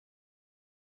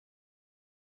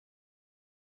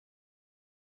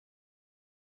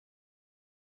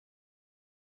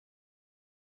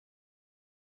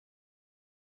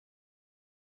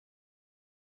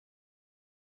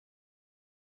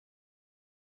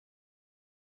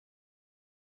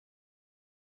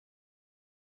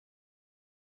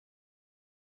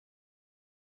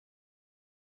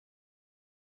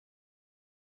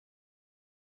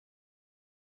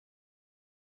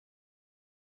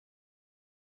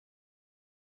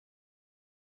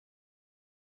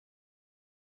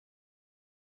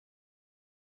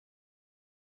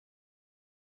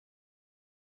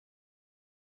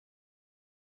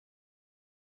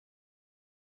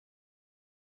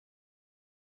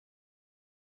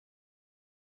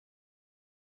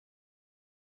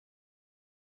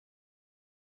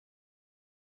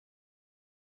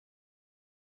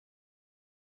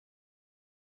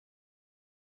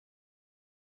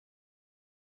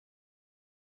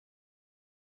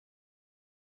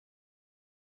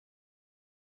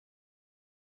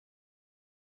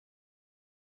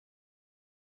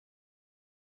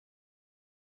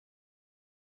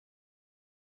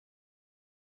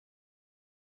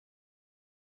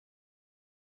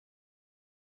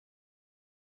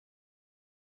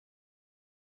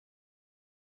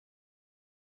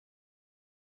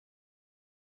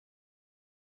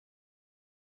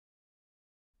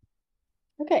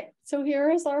Okay, so here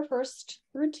is our first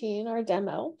routine, our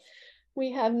demo.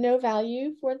 We have no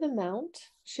value for the mount.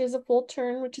 She has a full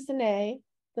turn, which is an A.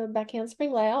 The back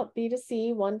handspring layout, B to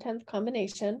C, 1/10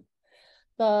 combination.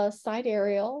 The side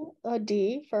aerial, a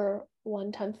D for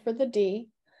 1/10 for the D.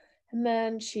 And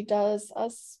then she does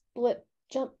a split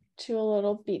jump to a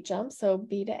little beat jump, so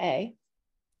B to A.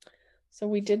 So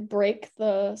we did break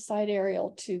the side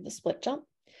aerial to the split jump.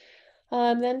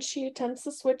 Then she attempts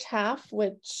the switch half,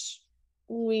 which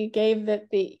we gave it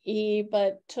the E,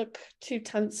 but took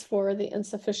 2/10 for the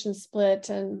insufficient split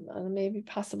and maybe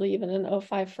possibly even an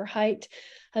 0.5 for height.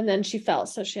 And then she fell,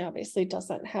 so she obviously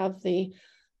doesn't have the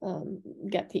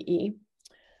get the E.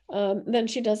 Then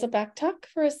she does a back tuck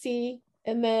for a C,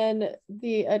 and then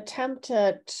the attempt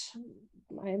at,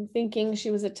 I'm thinking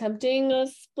she was attempting a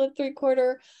split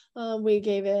 3/4. We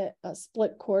gave it a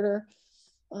split quarter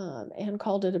and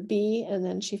called it a B, and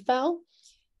then she fell.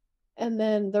 And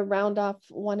then the round off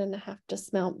 1.5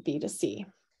 dismount B to C.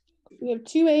 We have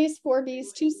 2 A's, 4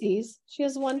 B's, 2 C's. She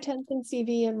has 1/10 in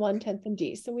CV and 1/10 in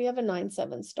D. So we have a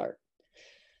 9/7 start.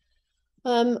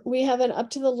 We have an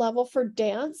up to the level for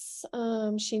dance.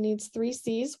 She needs 3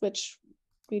 C's, which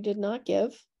we did not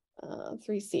give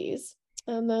 3 C's.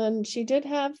 And then she did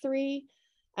have 3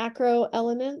 acro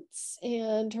elements,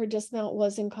 and her dismount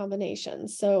was in combination.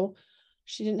 So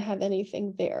she didn't have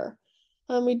anything there.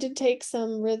 We did take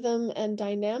some rhythm and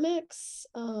dynamics,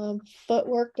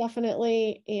 footwork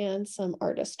definitely, and some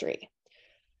artistry.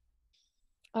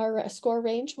 Our score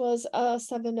range was a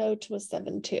 7.0 to a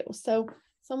 7.2. So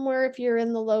somewhere if you're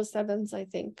in the low 7s, I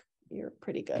think you're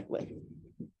pretty good with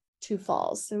 2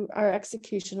 falls. So our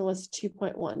execution was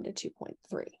 2.1 to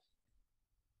 2.3.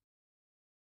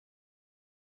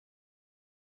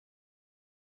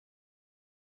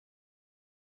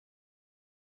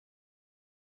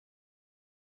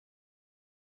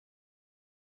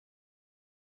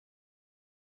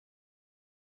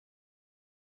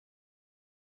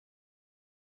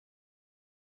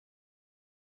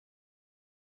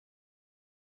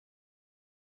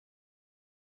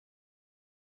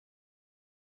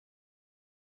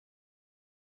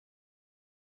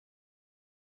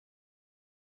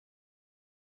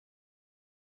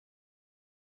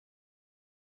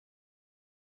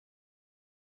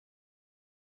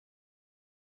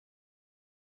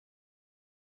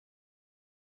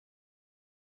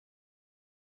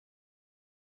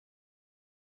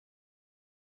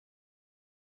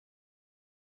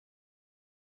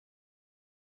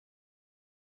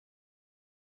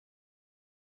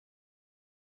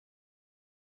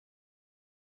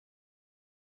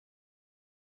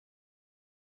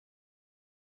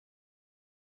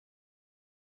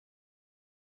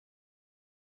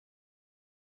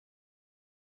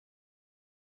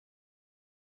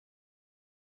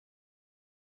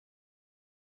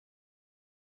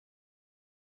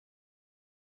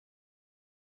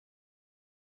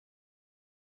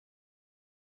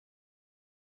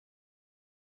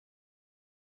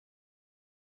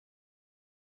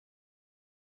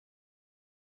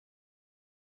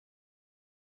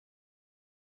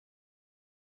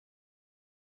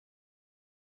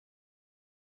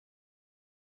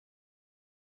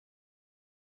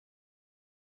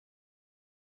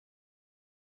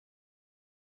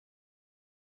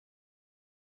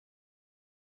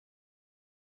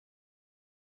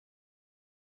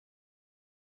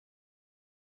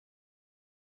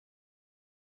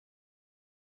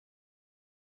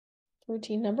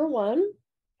 Routine number 1,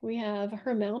 we have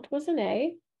her mount was an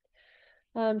A.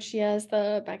 She has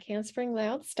the back handspring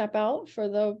layout step out for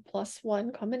the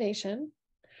 +1 combination.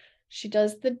 She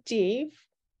does the D,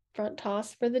 front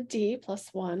toss for the D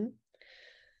 +1.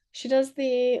 She does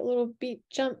the little beat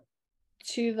jump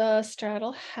to the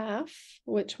straddle half,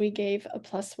 which we gave a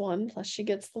 +1, plus she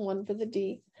gets the 1 for the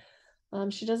D.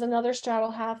 She does another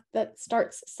straddle half that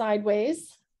starts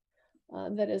sideways,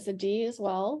 that is a D as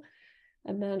well.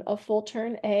 And then a full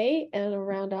turn A and a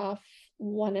round off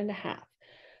 1.5.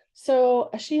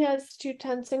 So she has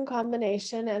 2/10 in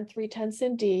combination and 3/10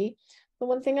 in D. The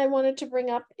one thing I wanted to bring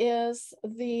up is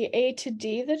the A to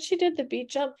D that she did, the beat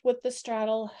jump with the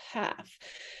straddle half.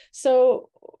 So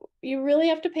you really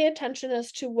have to pay attention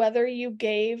as to whether you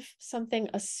gave something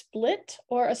a split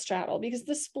or a straddle, because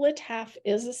the split half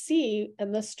is a C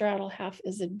and the straddle half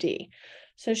is a D.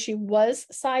 So she was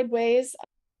sideways.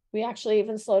 We actually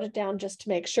even slowed it down just to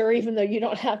make sure, even though you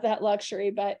don't have that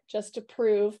luxury, but just to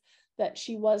prove that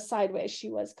she was sideways. She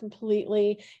was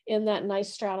completely in that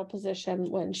nice straddle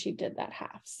position when she did that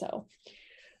half. So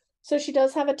she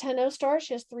does have a 10.0 start.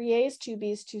 She has 3 A's, 2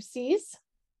 B's, 2 C's.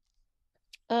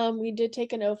 We did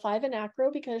take an O5 in acro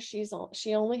because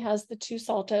she only has the 2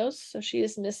 saltos, so she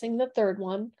is missing the third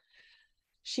one.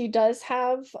 She does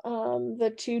have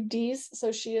the 2 Ds,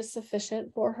 so she is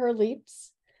sufficient for her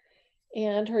leaps,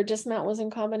 and her dismount was in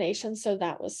combination, so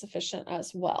that was sufficient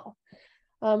as well.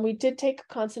 We did take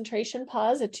a concentration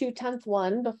pause, a 2/10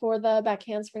 one before the back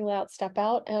handspring layout step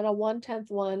out, and a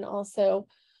 1/10 one also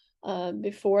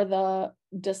before the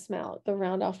dismount, the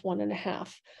round off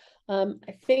 1.5.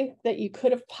 I think that you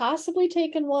could have possibly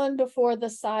taken one before the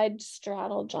side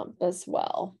straddle jump as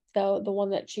well. Though the one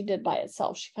that she did by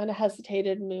itself, she kind of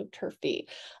hesitated and moved her feet.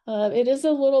 It is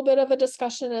a little bit of a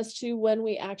discussion as to when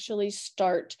we actually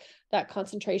start that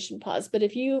concentration pause. But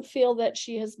if you feel that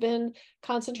she has been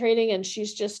concentrating and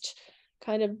she's just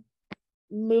kind of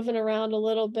moving around a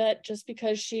little bit just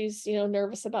because she's,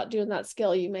 nervous about doing that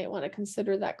skill, you might want to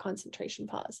consider that concentration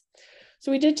pause.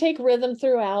 So we did take rhythm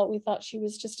throughout. We thought she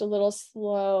was just a little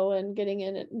slow and getting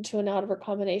into and out of her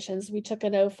combinations. We took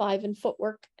an O5 in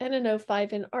footwork and an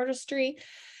O5 in artistry.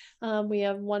 We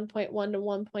have 1.1 to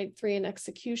 1.3 in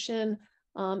execution,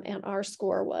 and our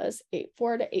score was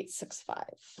 8.4 to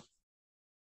 8.65.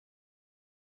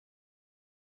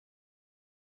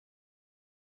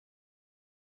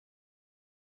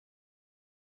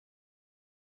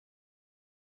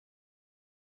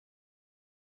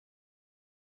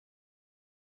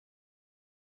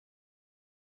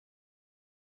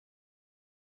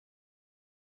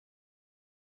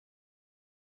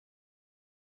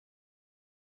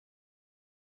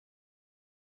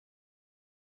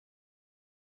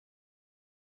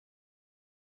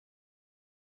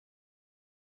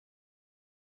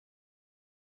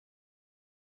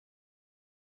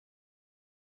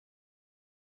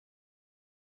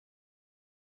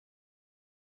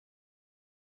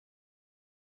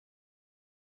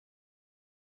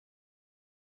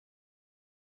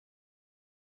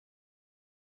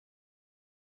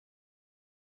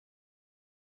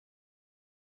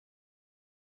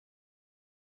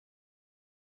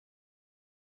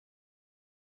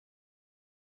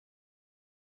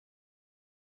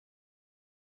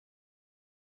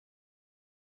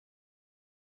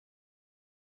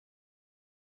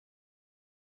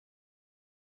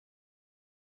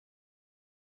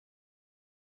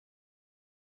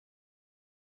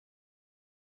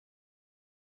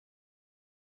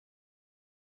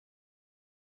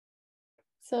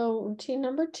 So routine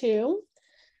number 2,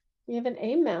 we have an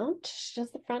A mount. She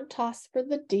does the front toss for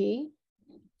the D,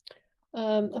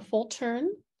 a full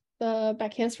turn, the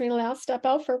back handspring allow step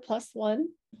out for +1,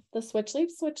 the switch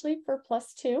leap for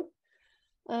 +2,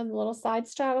 little side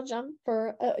straddle jump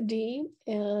for a D,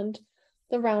 and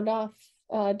the round off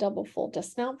double full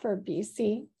dismount for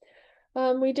BC.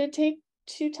 We did take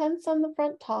 2/10 on the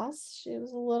front toss. She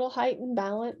was a little height and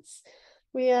balance.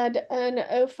 We had an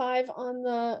O5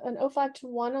 an O5 to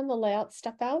 1 on the layout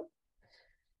step out.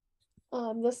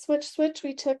 The switch,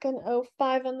 we took an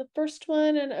O5 on the first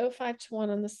one and O5 to 1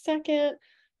 on the second.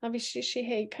 Obviously, she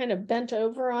had kind of bent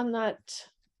over on that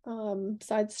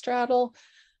side straddle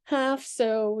half,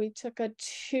 so we took a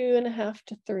 2.5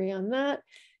 to 3 on that.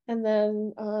 And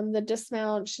then the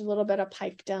dismount, she's a little bit of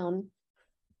pike down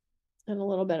and a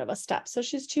little bit of a step. So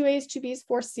she's 2 A's, 2 B's,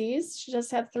 4 C's. She does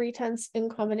have 3/10 in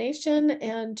combination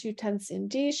and 2/10 in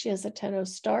D. She has a 10-0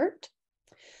 start.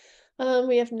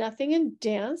 We have nothing in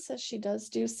dance, as she does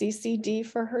do CCD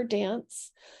for her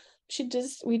dance.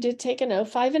 We did take an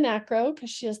O5 in acro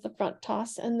because she has the front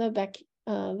toss and the back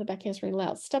handspring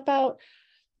loud step out.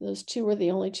 Those 2 were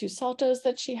the only 2 saltos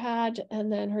that she had,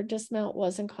 and then her dismount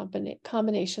was in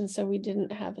combination, so we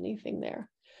didn't have anything there.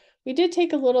 We did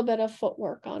take a little bit of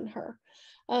footwork on her.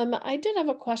 I did have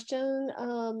a question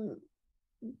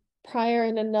prior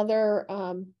in another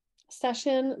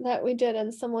session that we did,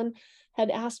 and someone had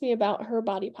asked me about her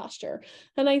body posture.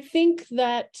 And I think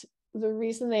that the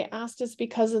reason they asked is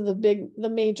because of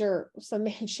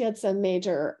she had some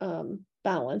major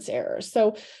balance errors.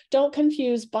 So don't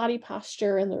confuse body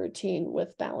posture in the routine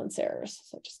with balance errors.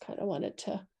 So just kind of wanted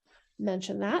to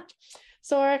mention that.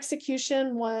 So our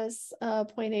execution was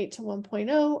 0.8 to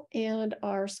 1.0, and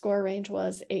our score range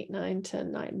was 8.9 to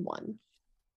 9.1.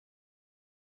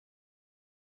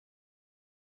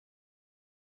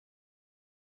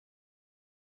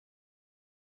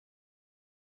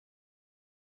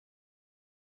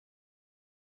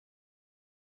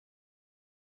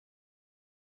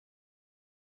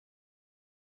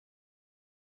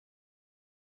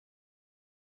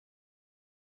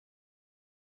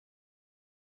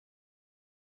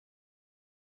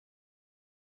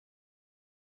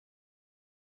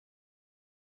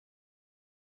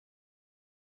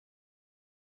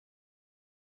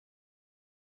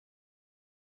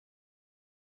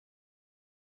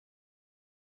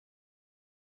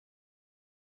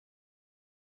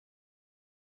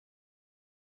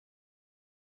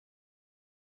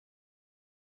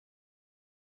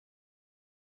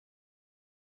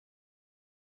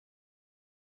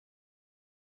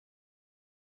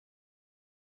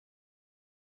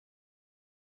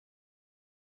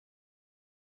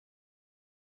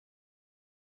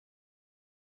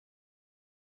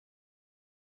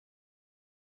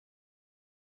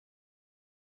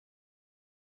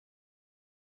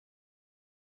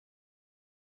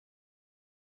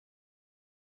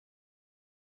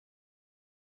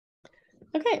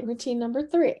 Okay, routine number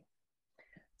 3.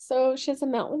 So she has a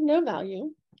mount with no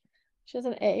value. She has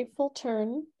an A, full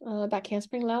turn, back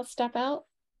handspring loud step out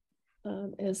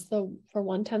is the for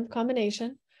 1/10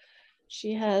 combination.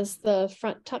 She has the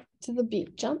front tuck to the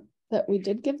beat jump that we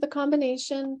did give the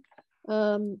combination.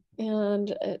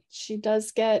 She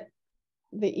does get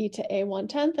the E to A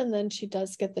 1/10, and then she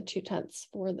does get the 2/10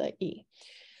 for the E.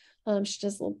 She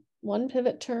does one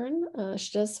pivot turn.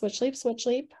 She does switch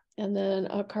leap, and then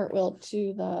a cartwheel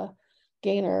to the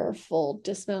gainer full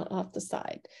dismount off the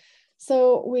side.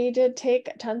 So we did take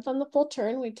a 10th on the full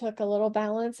turn. We took a little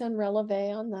balance and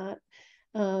releve on that.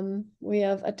 We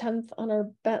have a 10th on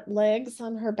her bent legs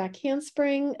on her back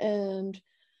handspring, and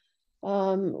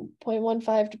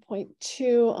 0.15 to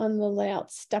 0.2 on the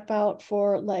layout step out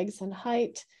for legs and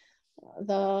height.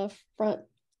 The front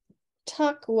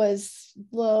tuck was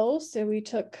low, so we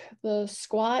took the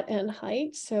squat and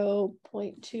height, so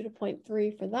 0.2 to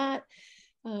 0.3 for that.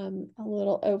 A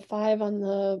little 0.5 on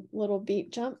the little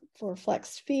beat jump for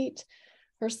flexed feet.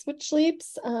 Her switch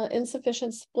leaps,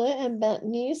 insufficient split and bent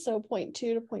knee, so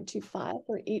 0.2 to 0.25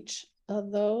 for each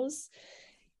of those.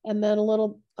 And then a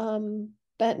little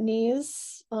bent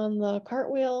knees on the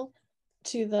cartwheel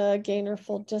to the gainer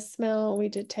full dismount. We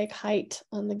did take height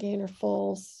on the gainer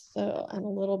full, so and a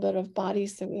little bit of body,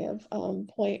 so we have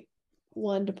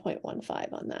 0.1 to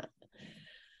 0.15 on that.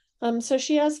 So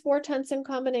she has 4/10 in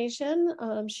combination.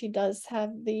 She does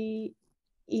have the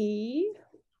E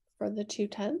for the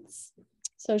 2/10.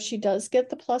 So she does get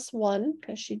the +1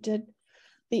 because she did,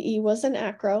 the E was an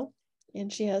acro,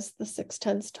 and she has the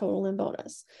 6/10 total in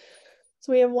bonus.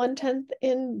 So we have 1/10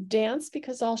 in dance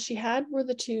because all she had were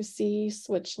the 2 C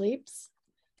switch leaps.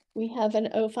 We have an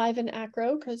 0.5 in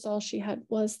acro because all she had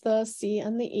was the C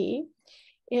and the E,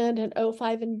 and an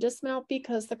 0.5 in dismount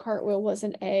because the cartwheel was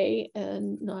an A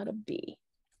and not a B.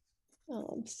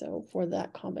 So for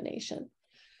that combination.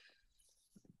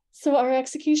 So our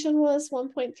execution was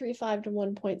 1.35 to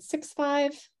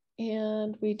 1.65,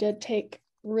 and we did take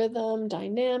rhythm,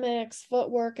 dynamics,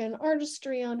 footwork, and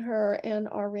artistry on her, and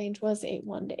our range was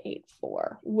 8.1 to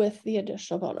 8.4 with the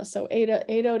additional bonus. So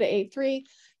 8.0 to 8.3,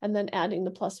 and then adding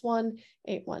the +1,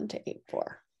 8.1 to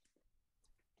 8.4.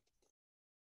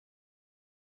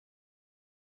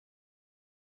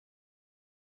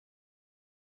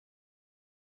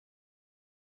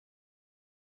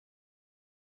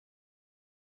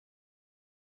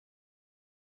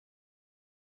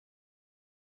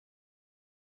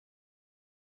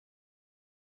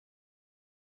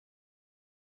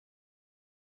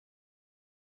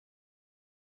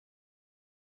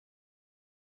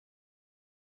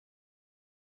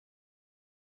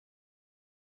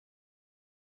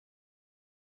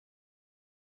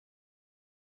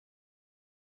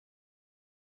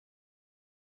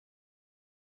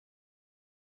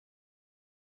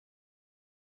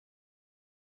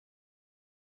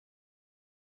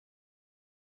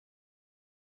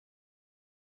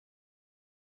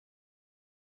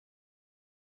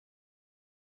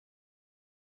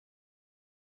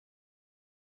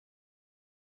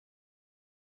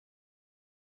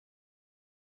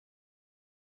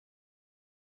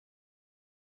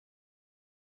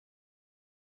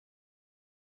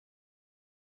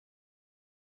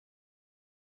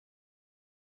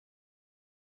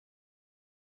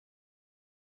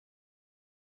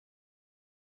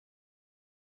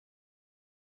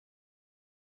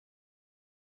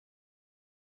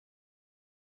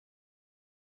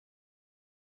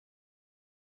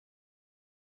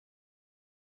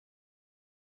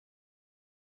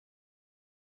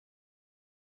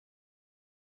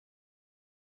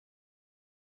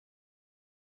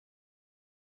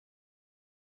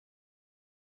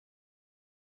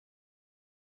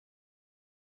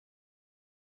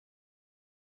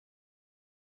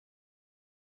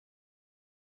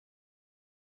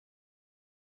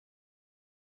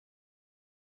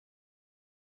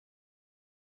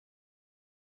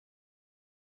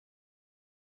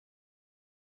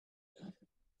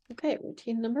 Okay,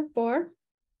 routine number 4.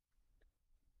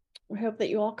 I hope that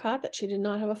you all caught that she did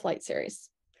not have a flight series.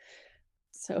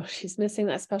 So she's missing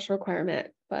that special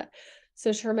requirement. But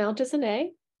so her mount is an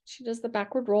A. She does the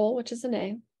backward roll, which is an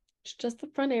A. She does the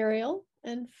front aerial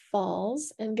and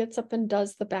falls and gets up and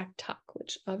does the back tuck,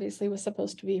 which obviously was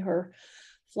supposed to be her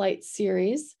flight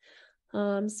series.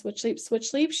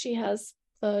 Switch leap. She has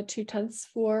the 2/10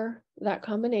 for that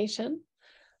combination.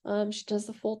 She does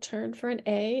the full turn for an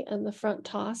A and the front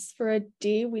toss for a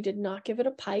D. We did not give it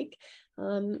a pike.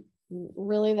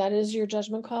 Really, that is your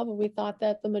judgment call, but we thought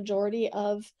that the majority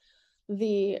of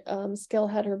the skill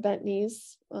had her bent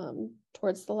knees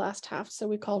towards the last half, so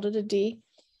we called it a D.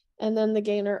 And then the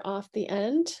gainer off the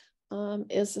end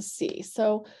is a C.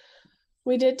 So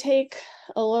we did take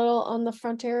a little on the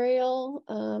front aerial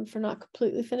for not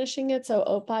completely finishing it. So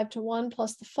 0.5 to 1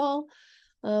 plus the fall.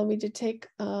 We did take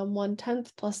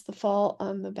 1/10 plus the fall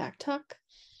on the back tuck.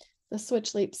 The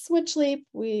switch leap,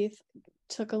 we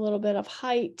took a little bit of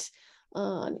height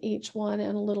on each one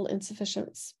and a little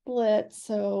insufficient split.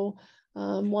 So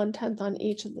 1/10 on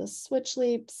each of the switch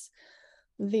leaps.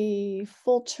 The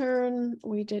full turn,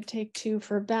 we did take 2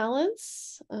 for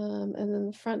balance. And then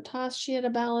the front toss, she had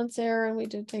a balance error and we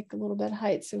did take a little bit of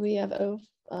height. So we have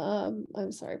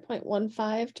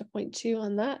 0.15 to 0.2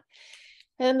 on that.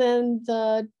 And then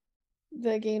the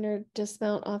gainer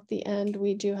dismount off the end,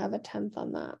 we do have a 1/10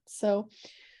 on that. So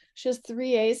she has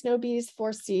 3 A's, no B's,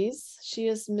 4 C's. She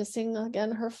is missing,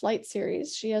 again, her flight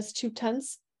series. She has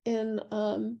 2/10 in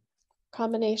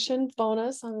combination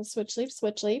bonus on the switch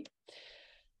leap.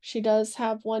 She does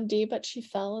have 1 D, but she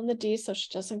fell in the D, so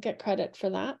she doesn't get credit for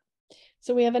that.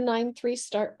 So we have a 9.3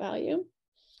 start value.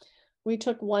 We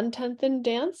took 1/10 in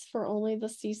dance for only the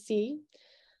CC.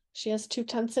 She has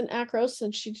 2/10 in acro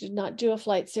since she did not do a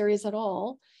flight series at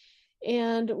all.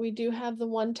 And we do have the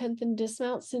 1/10 in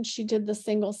dismount since she did the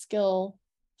single skill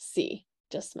C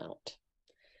dismount.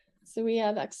 So we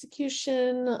have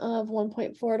execution of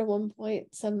 1.4 to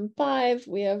 1.75.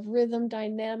 We have rhythm,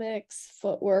 dynamics,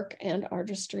 footwork, and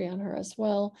artistry on her as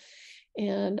well.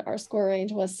 And our score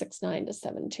range was 6.9 to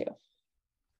 7.2.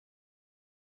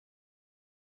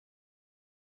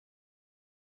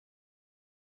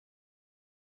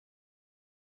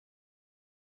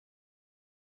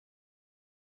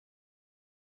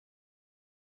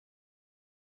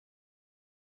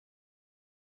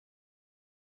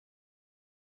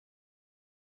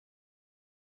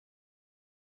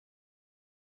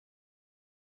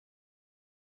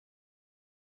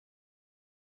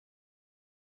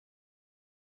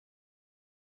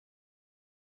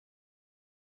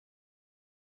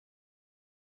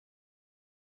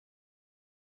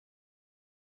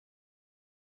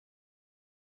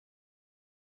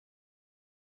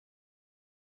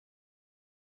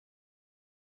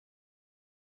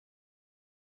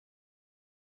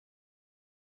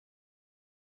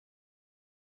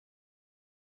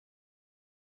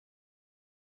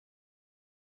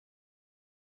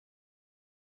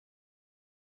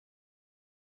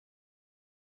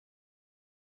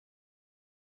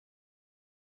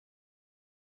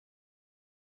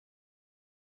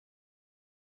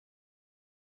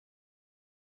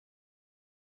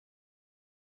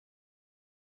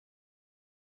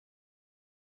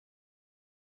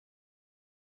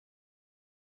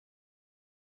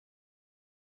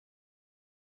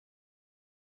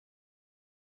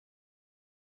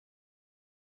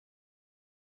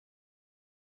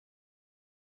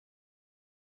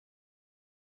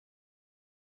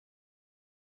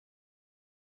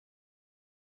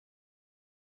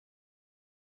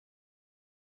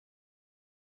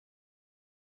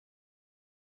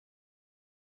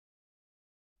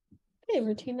 Okay,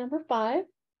 routine number 5.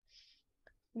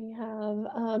 We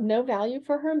have no value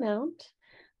for her mount.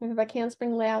 We have a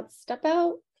handspring layout step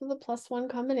out for the +1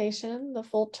 combination, the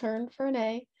full turn for an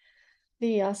A,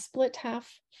 the split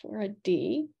half for a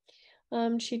D.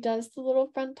 She does the little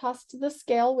front toss to the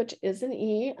scale, which is an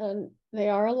E, and they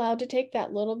are allowed to take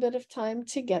that little bit of time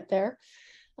to get there.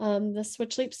 The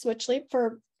switch leap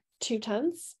for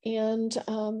 2/10, and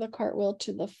the cartwheel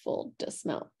to the full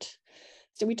dismount.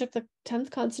 So we took the 10th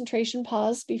concentration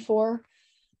pause before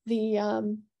the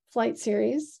flight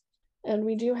series, and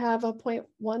we do have a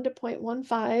 0.1 to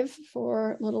 0.15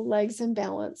 for little legs and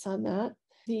balance on that.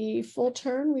 The full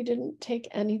turn, we didn't take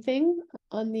anything.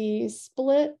 On the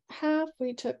split half,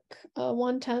 we took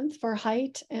 1/10 for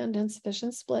height and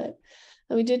insufficient split.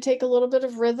 And we did take a little bit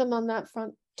of rhythm on that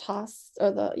front toss,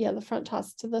 or the front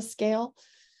toss to the scale.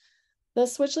 The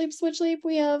switch leap,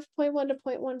 we have 0.1 to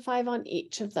 0.15 on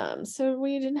each of them. So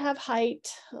we didn't have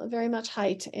height, very much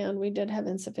height, and we did have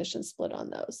insufficient split on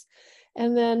those.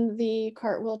 And then the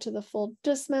cartwheel to the full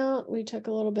dismount, we took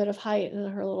a little bit of height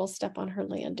and her little step on her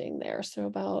landing there. So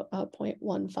about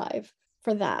 0.15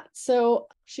 for that. So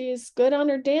she's good on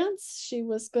her dance. She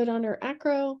was good on her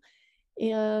acro,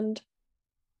 and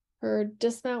her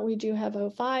dismount, we do have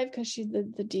 0.5 because she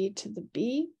did the D to the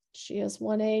B. She has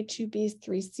 1 A, 2 B's,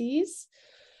 3 C's.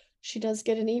 She does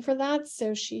get an E for that,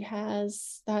 so she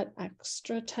has that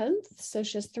extra 10th. So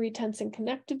she has 3/10 in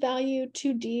connected value,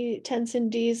 2/10 in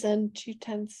D's, and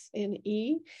 2/10 in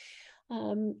E.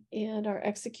 And our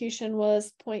execution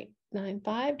was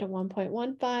 0.95 to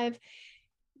 1.15.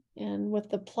 And with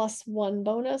the +1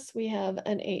 bonus, we have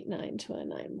an 8.9 to a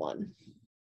 9.1.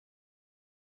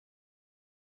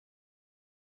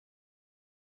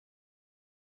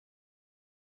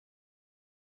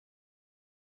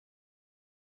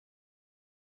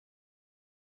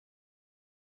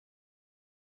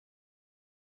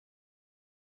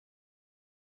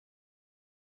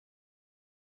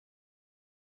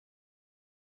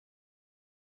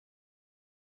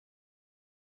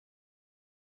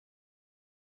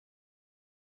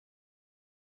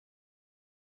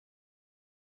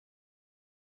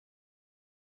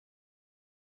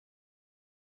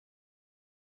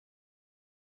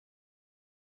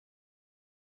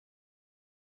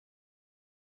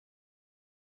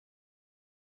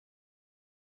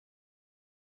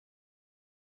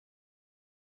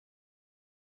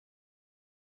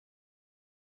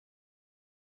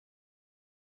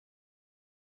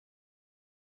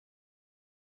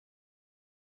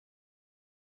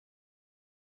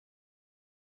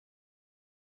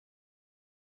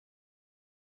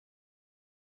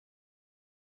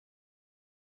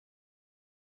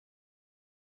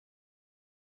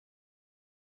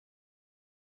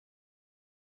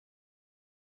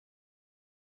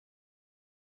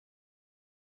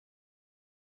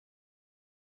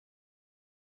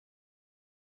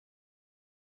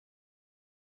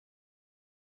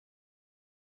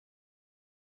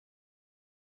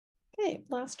 Okay,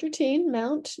 last routine,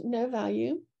 mount, no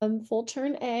value. Full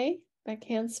turn A, back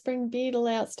handspring B to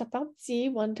layout step out C,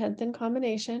 1/10 in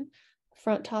combination,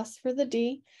 front toss for the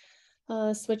D,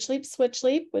 switch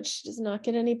leap, which does not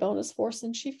get any bonus force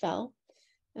and she fell.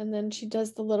 And then she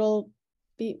does the little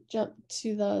beat jump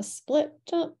to the split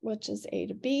jump, which is A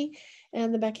to B,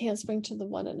 and the back handspring to the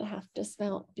 1.5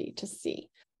 dismount B to C.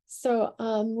 So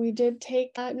we did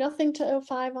take nothing to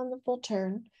 05 on the full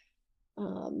turn.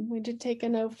 We did take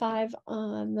an 05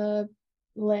 on the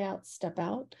layout step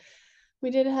out.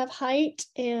 We did have height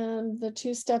and the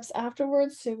 2 steps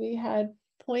afterwards. So we had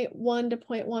 0.1 to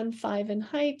 0.15 in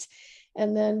height,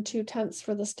 and then 2/10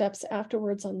 for the steps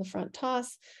afterwards on the front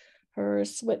toss. Her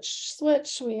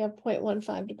switch, we have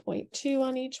 0.15 to 0.2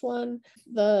 on each one.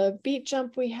 The beat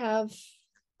jump, we have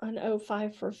an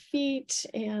 05 for feet,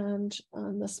 and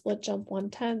on the split jump,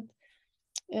 1/10.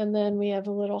 And then we have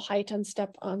a little height and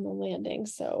step on the landing.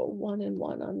 So 1 and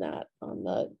 1 on that, on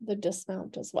the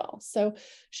dismount as well. So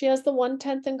she has the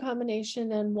 1/10 in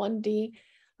combination and 1D.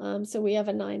 So we have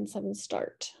a 9/7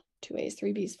 start, 2 A's,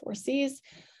 3 B's, 4 C's.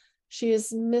 She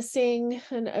is missing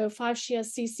an 05. She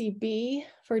has CCB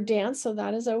for dance, so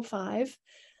that is 05.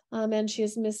 And she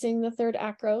is missing the 3rd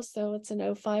acro, so it's an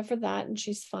 05 for that, and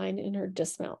she's fine in her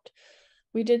dismount.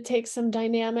 We did take some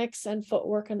dynamics and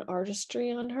footwork and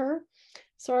artistry on her.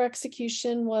 So our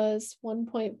execution was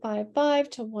 1.55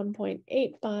 to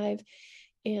 1.85,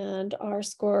 and our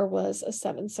score was a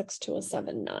 7.6 to a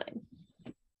 7.9.